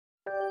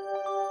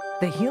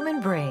The human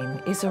brain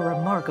is a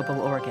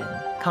remarkable organ.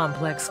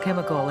 Complex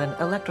chemical and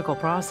electrical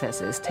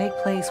processes take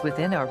place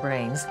within our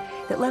brains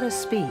that let us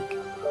speak,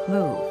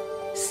 move,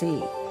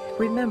 see,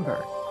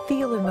 remember,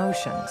 feel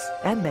emotions,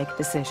 and make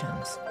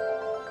decisions.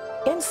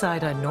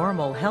 Inside a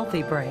normal,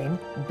 healthy brain,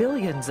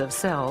 billions of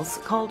cells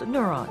called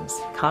neurons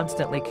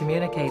constantly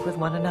communicate with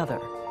one another.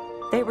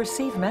 They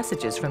receive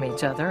messages from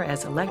each other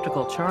as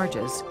electrical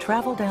charges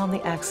travel down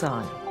the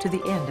axon to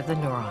the end of the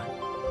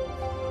neuron.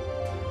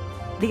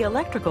 The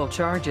electrical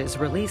charges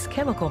release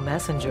chemical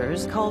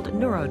messengers called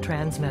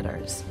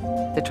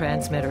neurotransmitters. The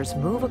transmitters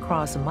move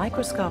across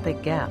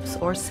microscopic gaps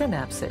or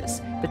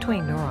synapses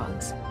between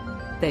neurons.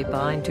 They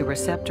bind to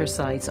receptor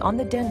sites on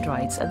the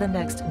dendrites of the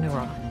next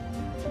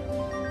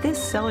neuron.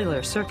 This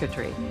cellular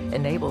circuitry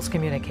enables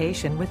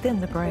communication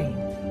within the brain.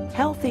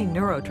 Healthy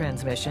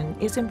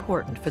neurotransmission is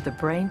important for the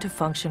brain to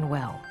function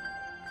well.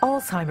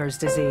 Alzheimer's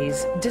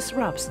disease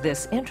disrupts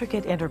this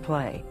intricate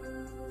interplay.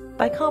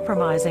 By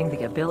compromising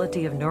the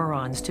ability of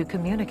neurons to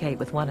communicate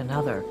with one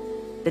another,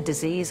 the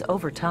disease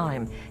over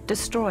time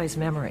destroys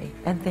memory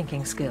and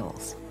thinking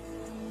skills.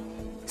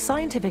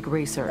 Scientific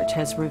research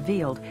has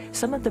revealed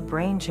some of the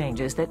brain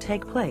changes that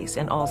take place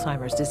in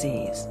Alzheimer's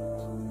disease.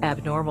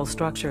 Abnormal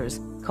structures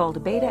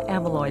called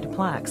beta-amyloid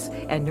plaques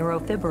and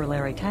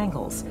neurofibrillary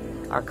tangles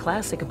are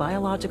classic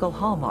biological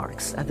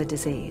hallmarks of the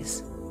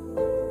disease.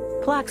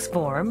 Plaques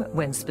form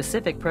when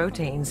specific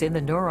proteins in the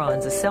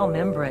neuron's cell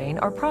membrane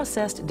are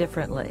processed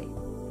differently.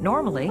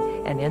 Normally,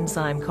 an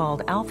enzyme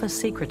called alpha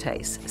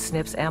secretase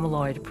snips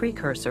amyloid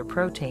precursor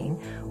protein,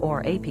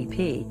 or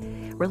APP,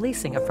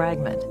 releasing a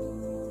fragment.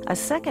 A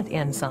second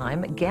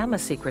enzyme, gamma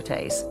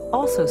secretase,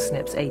 also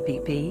snips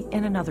APP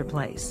in another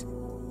place.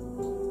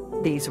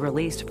 These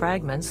released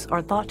fragments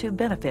are thought to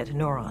benefit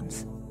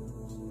neurons.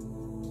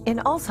 In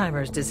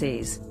Alzheimer's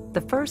disease, the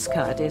first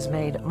cut is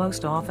made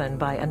most often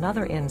by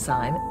another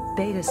enzyme,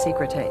 beta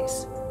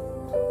secretase.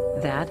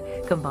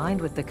 That, combined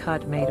with the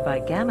cut made by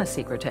gamma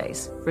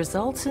secretase,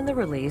 results in the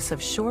release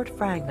of short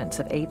fragments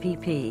of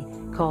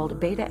APP called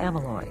beta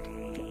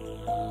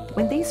amyloid.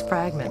 When these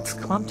fragments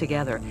clump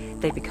together,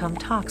 they become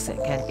toxic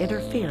and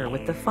interfere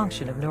with the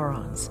function of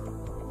neurons.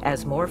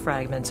 As more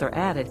fragments are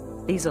added,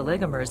 these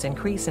oligomers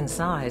increase in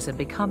size and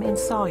become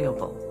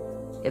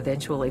insoluble,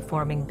 eventually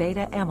forming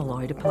beta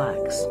amyloid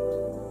plaques.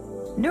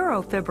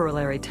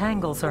 Neurofibrillary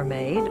tangles are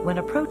made when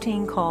a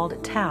protein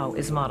called tau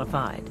is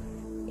modified.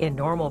 In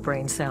normal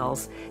brain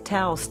cells,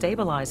 tau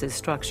stabilizes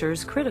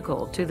structures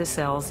critical to the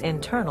cell's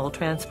internal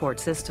transport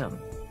system.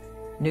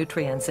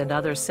 Nutrients and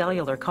other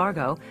cellular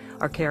cargo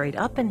are carried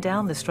up and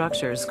down the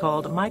structures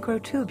called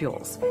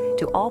microtubules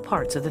to all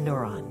parts of the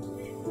neuron.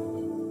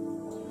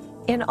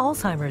 In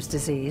Alzheimer's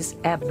disease,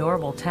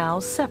 abnormal tau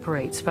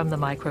separates from the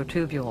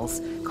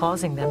microtubules,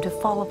 causing them to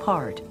fall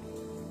apart.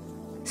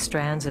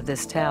 Strands of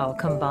this tau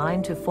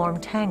combine to form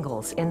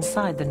tangles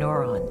inside the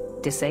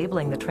neuron,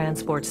 disabling the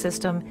transport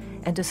system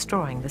and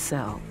destroying the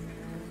cell.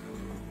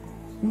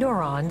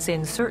 Neurons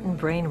in certain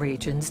brain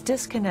regions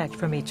disconnect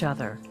from each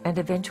other and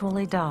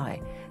eventually die,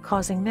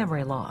 causing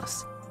memory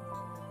loss.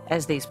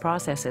 As these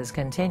processes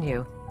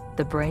continue,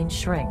 the brain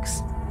shrinks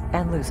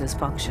and loses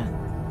function.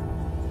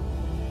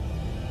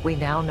 We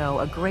now know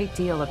a great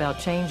deal about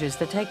changes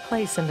that take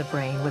place in the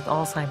brain with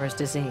Alzheimer's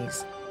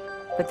disease,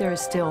 but there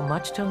is still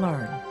much to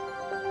learn.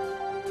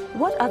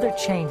 What other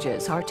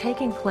changes are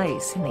taking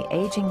place in the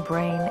aging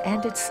brain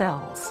and its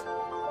cells?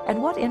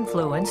 And what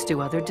influence do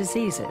other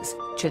diseases,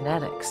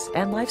 genetics,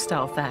 and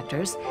lifestyle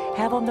factors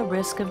have on the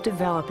risk of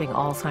developing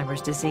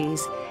Alzheimer's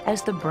disease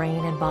as the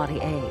brain and body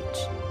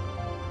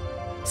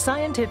age?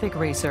 Scientific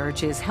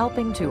research is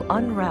helping to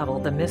unravel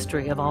the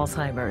mystery of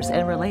Alzheimer's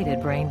and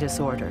related brain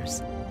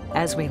disorders.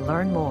 As we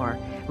learn more,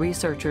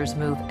 researchers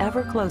move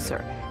ever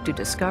closer to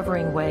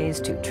discovering ways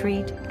to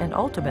treat and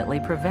ultimately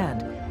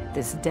prevent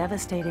this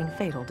devastating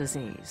fatal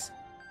disease.